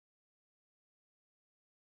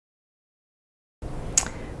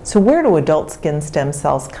So where do adult skin stem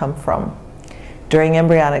cells come from? During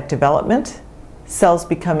embryonic development, cells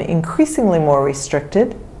become increasingly more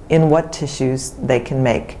restricted in what tissues they can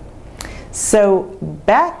make. So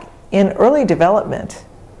back in early development,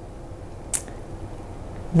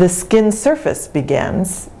 the skin surface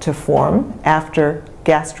begins to form after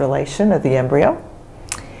gastrulation of the embryo.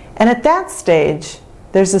 And at that stage,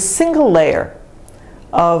 there's a single layer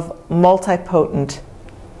of multipotent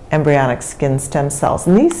embryonic skin stem cells.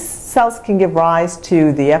 And these cells can give rise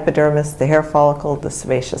to the epidermis, the hair follicle, the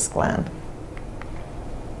sebaceous gland.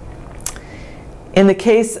 In the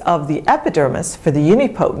case of the epidermis, for the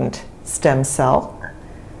unipotent stem cell,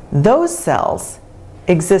 those cells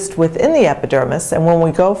exist within the epidermis, and when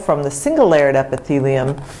we go from the single-layered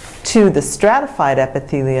epithelium to the stratified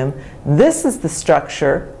epithelium, this is the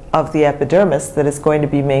structure of the epidermis that is going to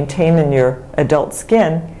be maintained in your adult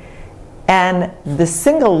skin. And the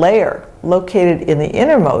single layer located in the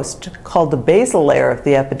innermost, called the basal layer of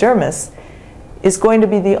the epidermis, is going to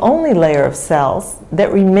be the only layer of cells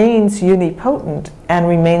that remains unipotent and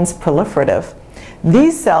remains proliferative.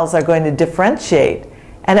 These cells are going to differentiate,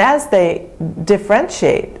 and as they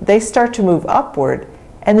differentiate, they start to move upward,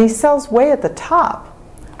 and these cells way at the top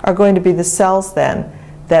are going to be the cells then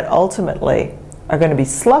that ultimately are going to be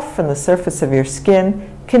sloughed from the surface of your skin,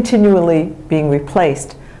 continually being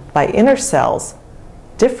replaced by inner cells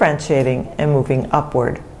differentiating and moving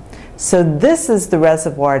upward. So this is the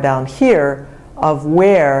reservoir down here of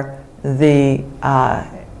where the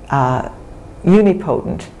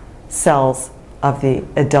unipotent cells of the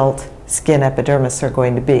adult skin epidermis are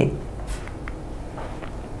going to be.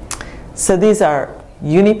 So these are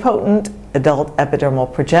unipotent adult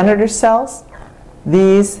epidermal progenitor cells.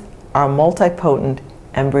 These are multipotent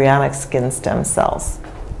embryonic skin stem cells.